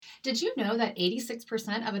Did you know that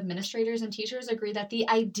 86% of administrators and teachers agree that the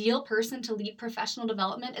ideal person to lead professional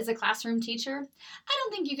development is a classroom teacher? I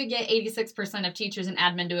don't think you could get 86% of teachers and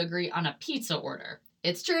admin to agree on a pizza order.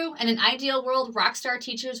 It's true. In an ideal world, rock star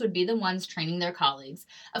teachers would be the ones training their colleagues.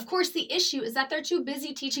 Of course, the issue is that they're too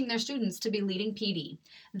busy teaching their students to be leading PD.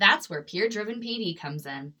 That's where Peer-Driven PD comes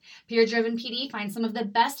in. Peer-Driven PD finds some of the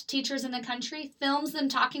best teachers in the country, films them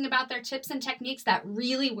talking about their tips and techniques that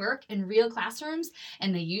really work in real classrooms,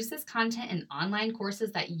 and they use this content in online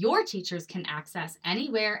courses that your teachers can access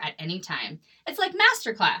anywhere at any time. It's like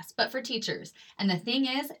masterclass, but for teachers. And the thing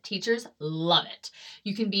is, teachers love it.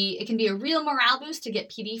 It can be a real morale boost to get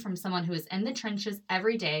PD from someone who is in the trenches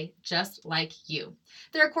every day, just like you.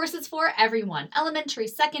 There are courses for everyone: elementary,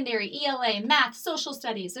 secondary, ELA, math, social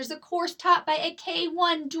studies. There's a course taught by a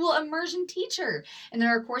K-1 dual immersion teacher. And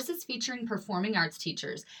there are courses featuring performing arts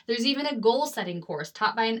teachers. There's even a goal-setting course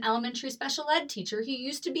taught by an elementary special ed teacher who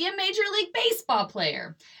used to be a Major League Baseball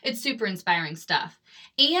player. It's super inspiring stuff.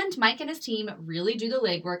 And Mike and his team really do the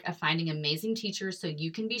legwork of finding amazing teachers so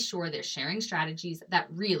you can be sure they're sharing strategies that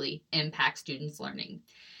really impact students' learning.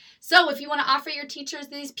 So if you want to offer your teachers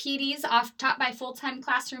these PDs taught by full-time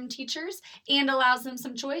classroom teachers and allows them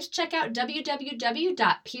some choice, check out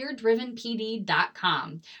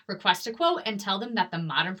www.peerdrivenpd.com. Request a quote and tell them that the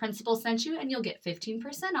Modern Principal sent you, and you'll get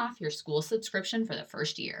 15% off your school subscription for the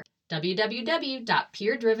first year.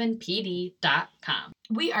 www.peerdrivenpd.com.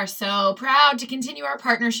 We are so proud to continue our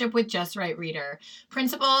partnership with Just Right Reader.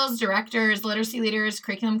 Principals, directors, literacy leaders,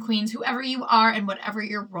 curriculum queens, whoever you are and whatever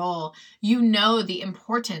your role, you know the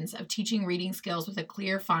importance of teaching reading skills with a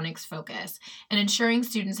clear phonics focus and ensuring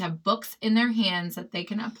students have books in their hands that they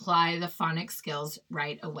can apply the phonics skills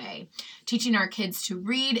right away. Teaching our kids to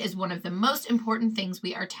read is one of the most important things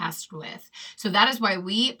we are tasked with. So that is why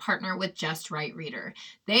we partner with Just Right Reader.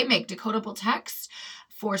 They make decodable text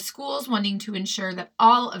for schools wanting to ensure that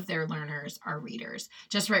all of their learners are readers.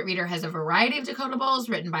 Just Right Reader has a variety of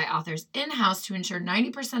decodables written by authors in-house to ensure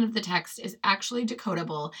 90% of the text is actually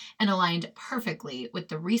decodable and aligned perfectly with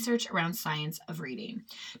the research around science of reading.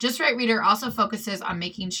 Just Right Reader also focuses on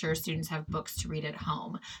making sure students have books to read at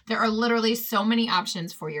home. There are literally so many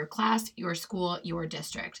options for your class, your school, your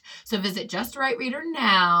district. So visit Just Right Reader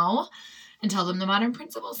now and tell them the Modern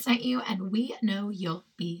Principal sent you, and we know you'll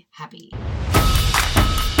be happy.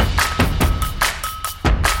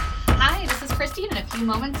 Hi, this is Christy, and in a few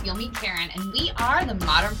moments you'll meet Karen, and we are the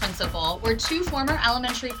Modern Principal. We're two former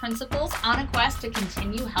elementary principals on a quest to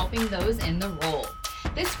continue helping those in the role.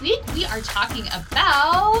 This week we are talking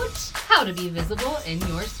about how to be visible in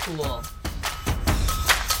your school.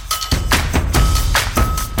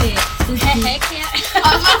 Hey, can't.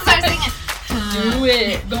 I was about to start singing. Do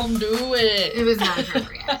it. Don't do it. It was not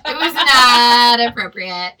appropriate. It was not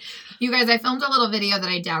appropriate. You guys, I filmed a little video that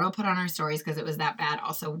I doubt I'll put on our stories because it was that bad.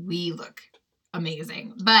 Also, we look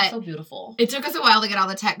amazing. But so beautiful. It took us a while to get all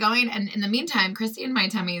the tech going. And in the meantime, Christy and my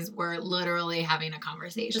tummies were literally having a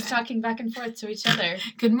conversation. Just talking back and forth to each other.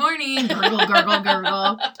 Good morning. Gurgle, gurgle,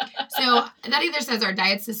 gurgle. So that either says our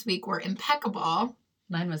diets this week were impeccable.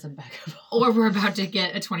 Mine was impeccable. Or we're about to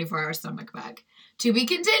get a 24-hour stomach bug. To be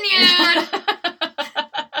continued.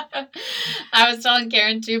 I was telling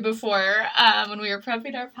Karen, too, before when we were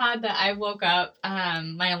prepping our pod that I woke up,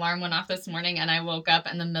 my alarm went off this morning, and I woke up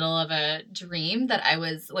in the middle of a dream that I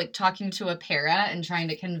was, like, talking to a para and trying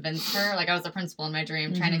to convince her, like, I was a principal in my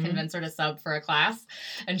dream, trying to convince her to sub for a class,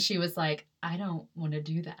 and she was like, I don't want to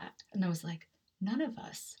do that. And I was like, none of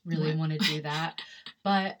us really want to do that,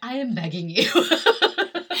 but I am begging you.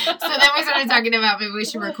 So then we started talking about maybe we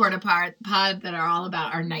should record a pod that are all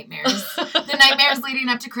about our nightmares. The nightmares leading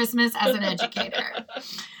up to Christmas as an educator.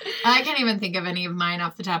 I can't even think of any of mine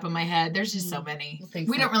off the top of my head. There's just so many.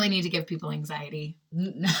 We don't really need to give people anxiety.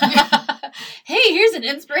 Hey, here's an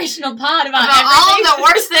inspirational pod about all of the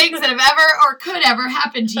worst things that have ever or could ever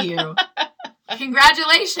happen to you.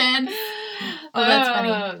 Congratulations. Oh, that's funny.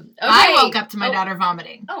 Okay. I woke up to my daughter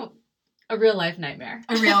vomiting. Oh, a real life nightmare.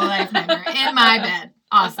 A real life nightmare in my bed.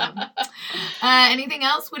 Awesome. Anything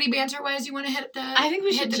else, witty banter-wise, you want to hit the? I think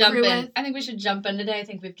we should jump in. I think we should jump in today. I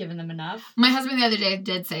think we've given them enough. My husband the other day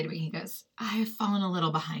did say to me, he goes, "I've fallen a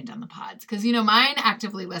little behind on the pods because mine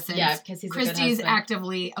actively listens. Yeah, because he's Christy's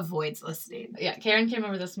actively avoids listening. Yeah, Karen came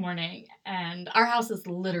over this morning, and our house is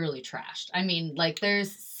literally trashed. I mean, like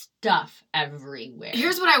there's stuff everywhere.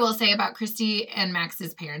 Here's what I will say about Christy and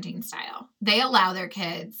Max's parenting style: they allow their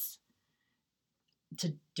kids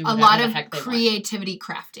to do a lot of creativity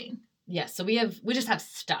crafting. Yes, so we just have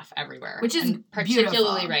stuff everywhere, Which is and particularly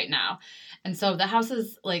beautiful. right now. And so the house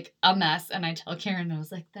is like a mess, and I tell Karen, I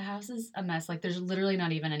was like, the house is a mess. Like, there's literally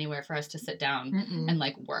not even anywhere for us to sit down and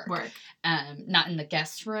like work. Not in the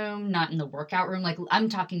guest room, not in the workout room. Like, I'm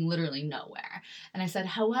talking literally nowhere. And I said,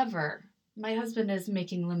 however, my husband is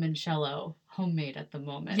making limoncello homemade at the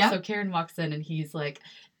moment. Yep. So Karen walks in, and he's like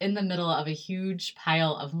in the middle of a huge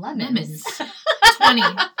pile of lemons. 20,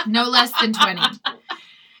 no less than 20.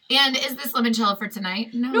 And is this limoncello for tonight?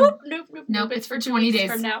 Nope. It's for 20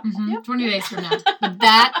 days from now. Mm-hmm. Yep. 20 days from now. But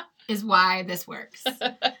that is why this works.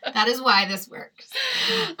 That is why this works.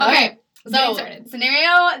 Okay. So,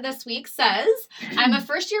 scenario this week says, I'm a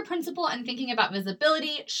first-year principal and thinking about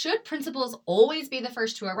visibility. Should principals always be the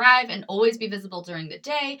first to arrive and always be visible during the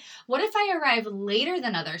day? What if I arrive later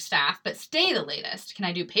than other staff but stay the latest? Can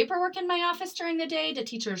I do paperwork in my office during the day? Do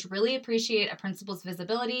teachers really appreciate a principal's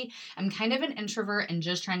visibility? I'm kind of an introvert and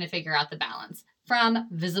just trying to figure out the balance. From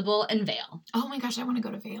Visible in Vail. Oh my gosh, I want to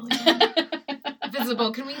go to Vail again.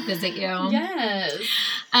 Visible, can we visit you? Yes.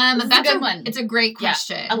 That's a good one. It's a great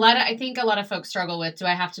question. Yeah. I think a lot of folks struggle with, do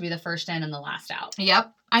I have to be the first in and the last out?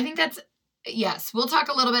 Yep. I think yes. We'll talk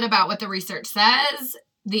a little bit about what the research says.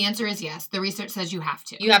 The answer is yes. The research says you have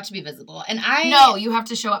to. You have to be visible. And No, you have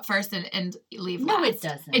to show up first and leave last. No, it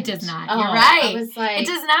doesn't. It does not. Oh, You're right. I was like, it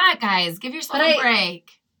does not, guys. Give yourself a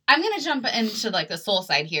break. I'm going to jump into like the soul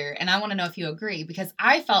side here, and I want to know if you agree, because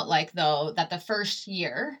I felt like, though, that the first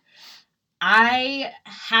year I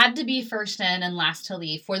had to be first in and last to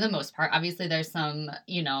leave for the most part. Obviously, there's some,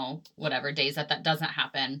 whatever days that doesn't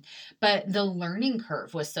happen. But the learning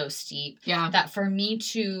curve was so steep that for me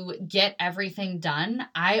to get everything done,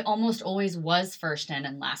 I almost always was first in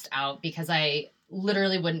and last out, because I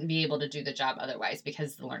literally wouldn't be able to do the job otherwise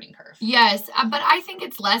because of the learning curve. Yes, but I think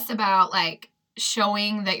it's less about like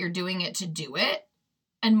showing that you're doing it to do it,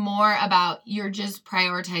 and more about you're just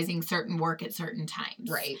prioritizing certain work at certain times.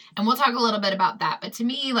 Right. And we'll talk a little bit about that. But to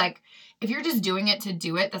me, like, if you're just doing it to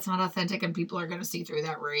do it, that's not authentic, and people are going to see through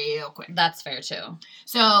that real quick. That's fair, too.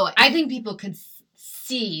 So I think people could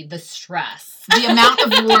see the stress. The amount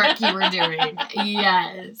of work you were doing.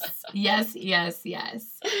 Yes.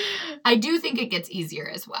 I do think it gets easier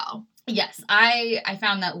as well. Yes, I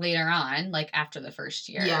found that later on, like after the first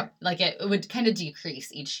year, like it would kind of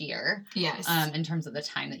decrease each year. Yes. In terms of the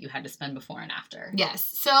time that you had to spend before and after. Yes.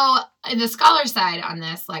 So the scholar side on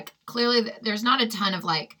this, like clearly there's not a ton of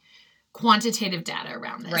like quantitative data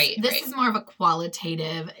around this. Right. This is more of a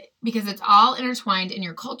qualitative, because it's all intertwined in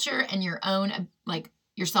your culture and your own, like,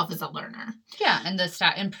 yourself as a learner. Yeah, and the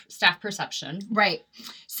staff perception. Right.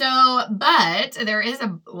 So, but there is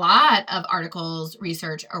a lot of articles,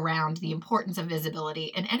 research around the importance of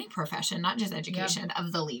visibility in any profession, not just education,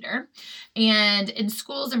 of the leader. And in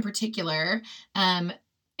schools in particular,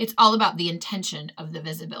 it's all about the intention of the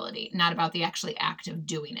visibility, not about the actually act of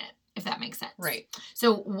doing it, if that makes sense. Right.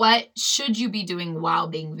 So what should you be doing while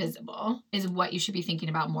being visible is what you should be thinking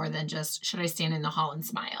about, more than just, should I stand in the hall and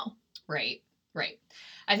smile? Right.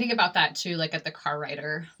 I think about that too, like at the car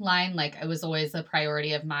rider line. Like, it was always a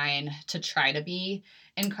priority of mine to try to be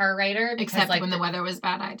in car rider. Except like when the weather was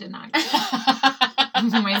bad, I did not.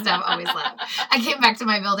 My staff always left. I came back to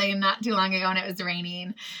my building not too long ago, and it was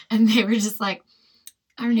raining, and they were just like,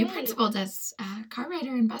 our new principal does car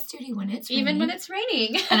rider and bus duty when it's raining. Even when it's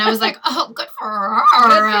raining. And I was like, oh, good for her.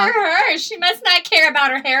 Good for her. She must not care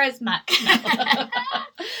about her hair as much.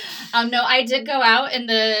 No, I did go out in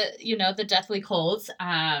the deathly colds.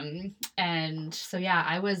 And so, yeah,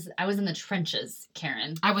 I was in the trenches,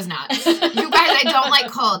 Karen. I was not. You guys, I don't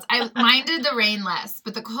like colds. I minded the rain less,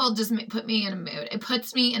 but the cold just put me in a mood. It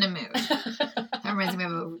puts me in a mood. That reminds me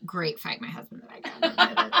of a great fight my husband and I got the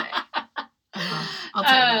other day. I'll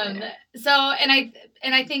tell you later. So,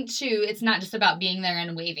 and I think too, it's not just about being there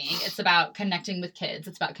and waving. It's about connecting with kids.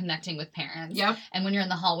 It's about connecting with parents. Yep. And when you're in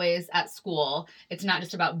the hallways at school, it's not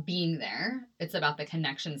just about being there. It's about the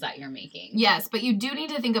connections that you're making. Yes, but you do need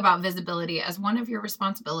to think about visibility as one of your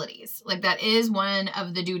responsibilities. Like, that is one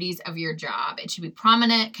of the duties of your job. It should be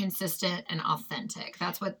prominent, consistent, and authentic.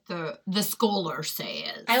 That's what the scholars say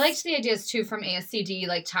is. I liked the ideas too from ASCD,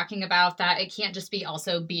 like talking about that it can't just be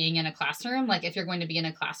also being in a classroom. Like, if you're going to be in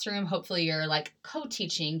a classroom, hopefully you're like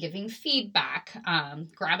co-teaching, giving feedback,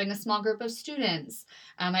 grabbing a small group of students.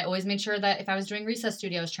 I always made sure that if I was doing recess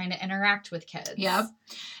duty, I was trying to interact with kids. Yep.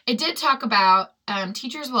 It did talk about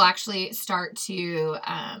teachers will actually start to,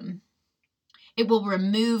 it will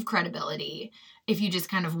remove credibility if you just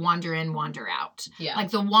kind of wander in, wander out. Yeah.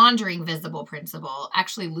 Like, the wandering visible principle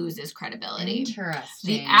actually loses credibility. Interesting.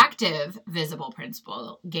 The active visible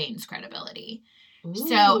principle gains credibility.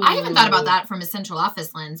 So I haven't thought about that from a central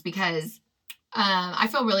office lens because I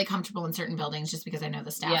feel really comfortable in certain buildings just because I know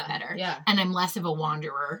the staff better. Yeah. And I'm less of a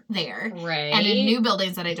wanderer there. Right. And in new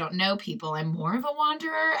buildings that I don't know people, I'm more of a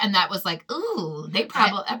wanderer. And that was like, ooh, that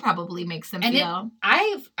probably makes them feel.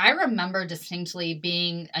 I remember distinctly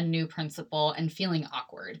being a new principal and feeling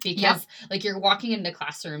awkward because like you're walking into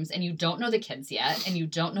classrooms and you don't know the kids yet and you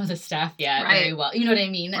don't know the staff yet very well. You know what I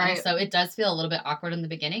mean? Right. And so it does feel a little bit awkward in the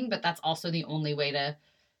beginning, but that's also the only way to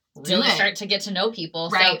really start to get to know people.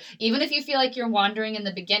 Right. So even if you feel like you're wandering in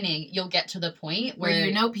the beginning, you'll get to the point where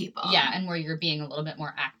you know people. Yeah, and where you're being a little bit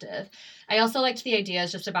more active. I also liked the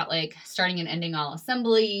ideas just about like starting and ending all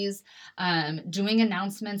assemblies, doing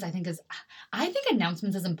announcements. I think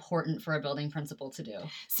announcements is important for a building principal to do.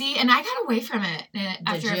 See, and I got away from it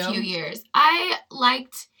after a few years. I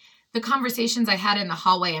liked the conversations I had in the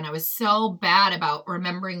hallway, and I was so bad about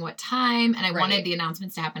remembering what time, and I wanted the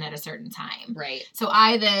announcements to happen at a certain time. Right. So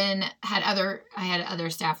I then had other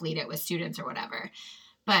staff lead it with students or whatever.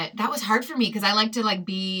 But that was hard for me because I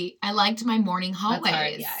liked my morning hallways. That's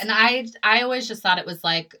hard, yeah. And I always just thought it was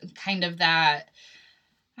like kind of that,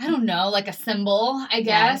 I don't know, like a symbol, I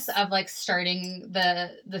guess, of like starting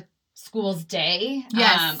the school's day.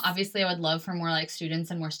 Yes. Obviously I would love for more like students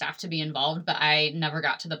and more staff to be involved, but I never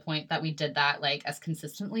got to the point that we did that like as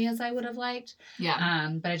consistently as I would have liked. Yeah.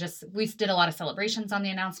 But we did a lot of celebrations on the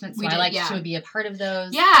announcements, so I liked to be a part of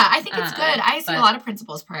those. Yeah, I think it's good. I see a lot of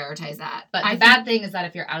principals prioritize that. But the bad thing is that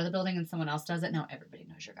if you're out of the building and someone else does it, now everybody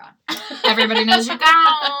knows you're gone. Everybody knows you're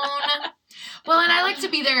gone. Well, and I like to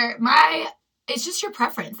be there. It's just your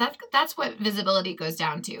preference. That's what visibility goes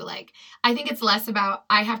down to. Like, I think it's less about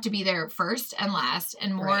I have to be there first and last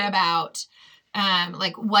and more about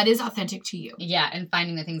like what is authentic to you. Yeah, and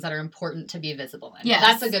finding the things that are important to be visible in. Yes.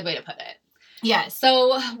 That's a good way to put it. Yes.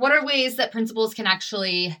 So what are ways that principals can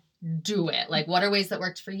actually do it? Like, what are ways that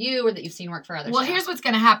worked for you or that you've seen work for others? Well, here's what's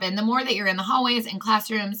going to happen. The more that you're in the hallways and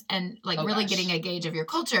classrooms and really getting a gauge of your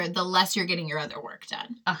culture, the less you're getting your other work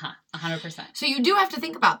done. 100%. So you do have to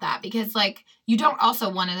think about that because like you don't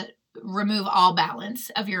also want to remove all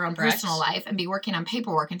balance of your own personal life and be working on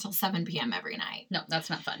paperwork until 7 p.m. every night. No,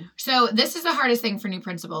 that's not fun. So this is the hardest thing for new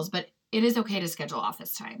principals, but it is okay to schedule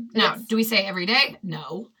office time. Now, do we say every day?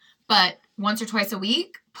 No. But once or twice a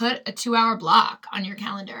week, put a 2-hour block on your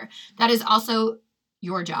calendar. That is also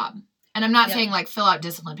your job. And I'm not saying like fill out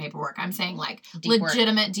discipline paperwork. I'm saying like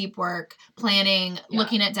legitimate deep work, planning,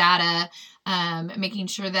 looking at data, making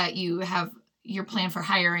sure that you have your plan for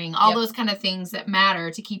hiring, all those kind of things that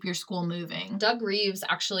matter to keep your school moving. Doug Reeves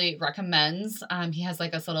actually recommends, he has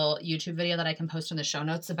like this little YouTube video that I can post in the show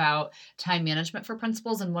notes about time management for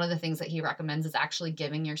principals. And one of the things that he recommends is actually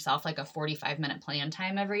giving yourself like a 45-minute plan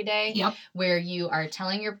time every day where you are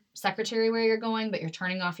telling your secretary where you're going, but you're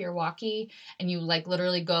turning off your walkie and you like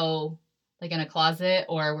literally go like in a closet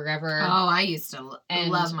or wherever. Oh, I used to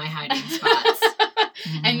love my hiding spots.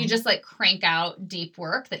 And you just like crank out deep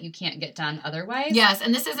work that you can't get done otherwise. Yes,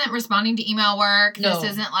 and this isn't responding to email work. No.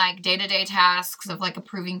 This isn't like day-to-day tasks of like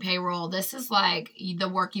approving payroll. This is like the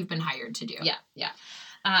work you've been hired to do. Yeah.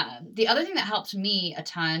 The other thing that helped me a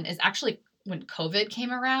ton is actually when COVID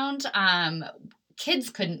came around,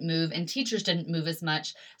 kids couldn't move and teachers didn't move as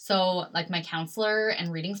much. So like my counselor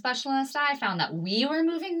and reading specialist, I found that we were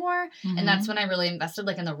moving more. And that's when I really invested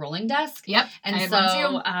like in the rolling desk. Yep. And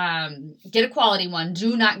so get a quality one.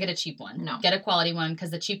 Do not get a cheap one. No. Get a quality one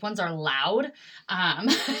because the cheap ones are loud. And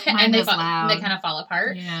they kind of fall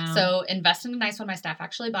apart. Yeah. So invest in a nice one. My staff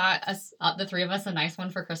actually bought us, the three of us, a nice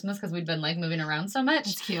one for Christmas because we'd been like moving around so much.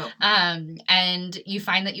 It's cute. And you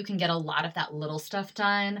find that you can get a lot of that little stuff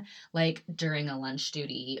done like during a lunch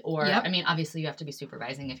duty or I mean obviously you have to be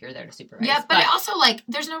supervising if you're there to supervise. Yeah, but also like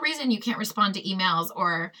there's no reason you can't respond to emails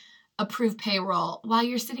or approve payroll while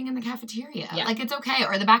you're sitting in the cafeteria. Yeah. Like it's okay,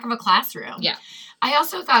 or the back of a classroom. Yeah. I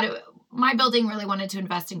also thought my building really wanted to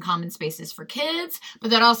invest in common spaces for kids, but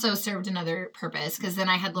that also served another purpose because then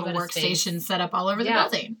I had little workstations set up all over the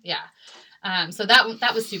building. Yeah. So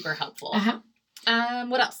that was super helpful.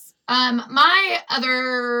 What else? My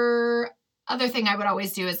other thing I would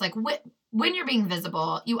always do is like when you're being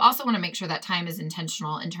visible, you also want to make sure that time is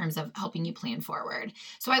intentional in terms of helping you plan forward.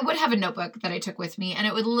 So I would have a notebook that I took with me, and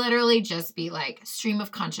it would literally just be like stream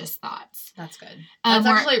of conscious thoughts. That's good. That's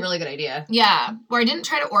actually a really good idea. Yeah. Where I didn't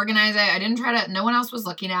try to organize it. No one else was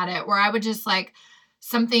looking at it. Where I would just like,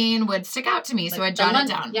 something would stick out to me. Like so I'd jot it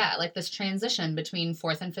down. Yeah. Like this transition between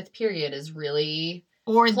 4th and 5th period is really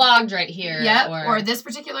or clogged right here. Yep. Or this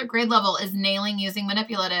particular grade level is nailing using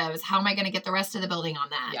manipulatives. How am I going to get the rest of the building on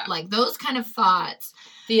that? Yeah. Like those kind of thoughts.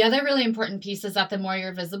 The other really important piece is that the more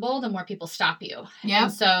you're visible, the more people stop you. Yeah.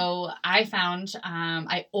 And so I found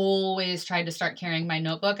I always tried to start carrying my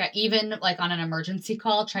notebook. I even like on an emergency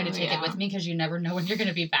call, try to take it with me because you never know when you're going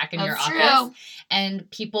to be back in your office. True. And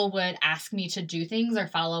people would ask me to do things or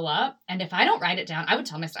follow up. And if I don't write it down, I would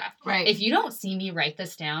tell my staff, right. If you don't see me write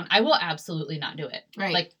this down, I will absolutely not do it.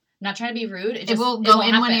 Right. Like, not trying to be rude. It will go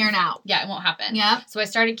in one ear and out. Yeah, it won't happen. Yeah. So I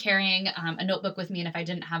started carrying a notebook with me, and if I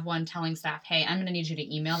didn't have one, telling staff, hey, I'm going to need you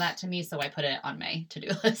to email that to me. So I put it on my to-do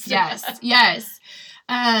list. Yes. Yes.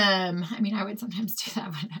 I mean, I would sometimes do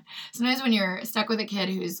that. But sometimes when you're stuck with a kid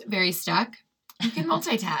who's very stuck, you can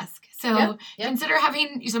multitask. So consider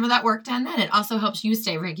having some of that work done then. It also helps you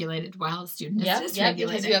stay regulated while the student is dysregulated. Yeah,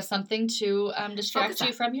 because you have something to distract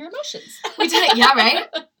you from your emotions. Yeah, right?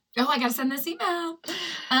 Oh, I gotta send this email.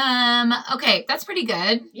 Okay, that's pretty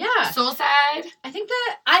good. Yeah. Soul side. I think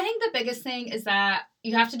the biggest thing is that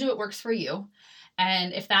you have to do what works for you.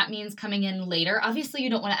 And if that means coming in later, obviously you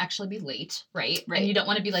don't want to actually be late, right? And you don't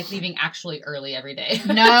want to be like leaving actually early every day.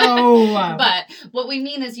 No. But what we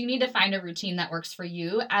mean is you need to find a routine that works for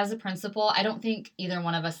you. As a principal, I don't think either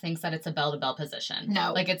one of us thinks that it's a bell-to-bell position.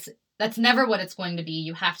 No. Like that's never what it's going to be.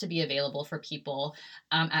 You have to be available for people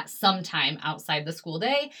at some time outside the school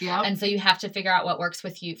day. Yep. And so you have to figure out what works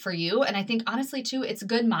for you. And I think honestly too, it's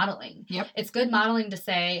good modeling. Yep. It's good modeling to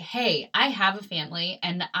say, hey, I have a family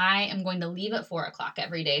and I am going to leave at 4:00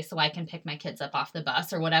 every day so I can pick my kids up off the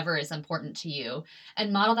bus or whatever is important to you,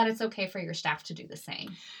 and model that it's okay for your staff to do the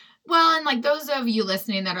same. Well, and like those of you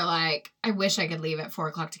listening that are like, I wish I could leave at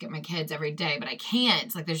 4:00 to get my kids every day, but I can't.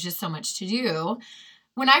 It's like there's just so much to do.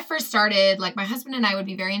 When I first started, like my husband and I would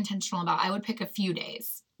be very intentional about, I would pick a few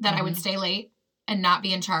days that I would stay late and not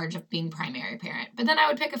be in charge of being primary parent. But then I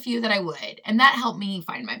would pick a few that I would. And that helped me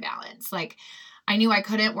find my balance. Like I knew I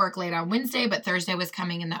couldn't work late on Wednesday, but Thursday was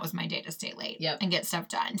coming and that was my day to stay late and get stuff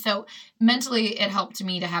done. So mentally it helped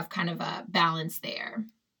me to have kind of a balance there.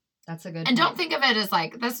 That's a good And point. don't think of it as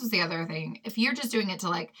like, this was the other thing. If you're just doing it to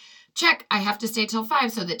like, check, I have to stay till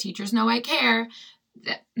 5 so that teachers know I care.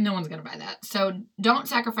 No one's going to buy that. So don't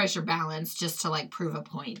sacrifice your balance just to like prove a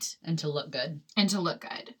point. And to look good.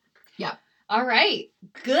 Yep. All right.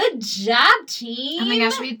 Good job, team. Oh my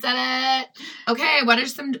gosh, we did it. Okay, what are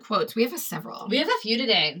some quotes? We have several. We have a few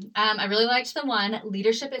today. I really liked the one,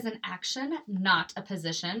 leadership is an action, not a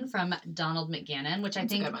position, from Donald McGannon, which I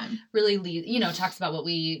think really, talks about what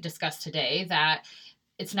we discussed today, that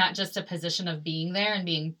it's not just a position of being there and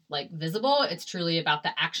being like visible. It's truly about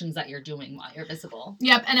the actions that you're doing while you're visible.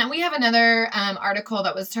 Yep. And we have another article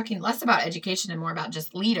that was talking less about education and more about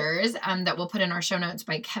just leaders that we'll put in our show notes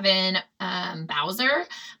by Kevin Bowser.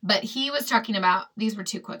 But he was talking about, these were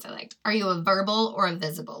 2 quotes I liked. Are you a verbal or a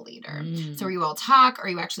visible leader? So are you all talk? Or are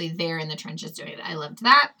you actually there in the trenches doing it? I loved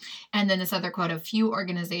that. And then this other quote of few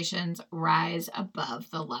organizations rise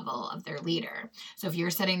above the level of their leader. So if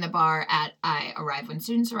you're setting the bar at I arrive when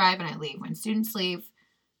students arrive and I leave when students leave,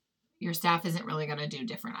 your staff isn't really going to do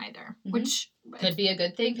different either, which could be a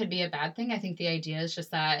good thing, could be a bad thing. I think the idea is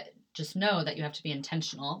just know that you have to be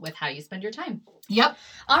intentional with how you spend your time. Yep.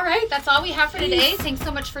 All right, that's all we have for today. Thanks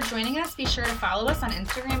so much for joining us. Be sure to follow us on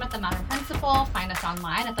Instagram at The Modern Principal. Find us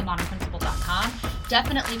online at themodernprincipal.com.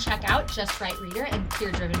 Definitely check out Just Right Reader and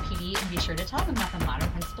Peer Driven PD, and be sure to tell them that The Modern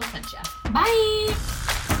Principal sent you. Bye.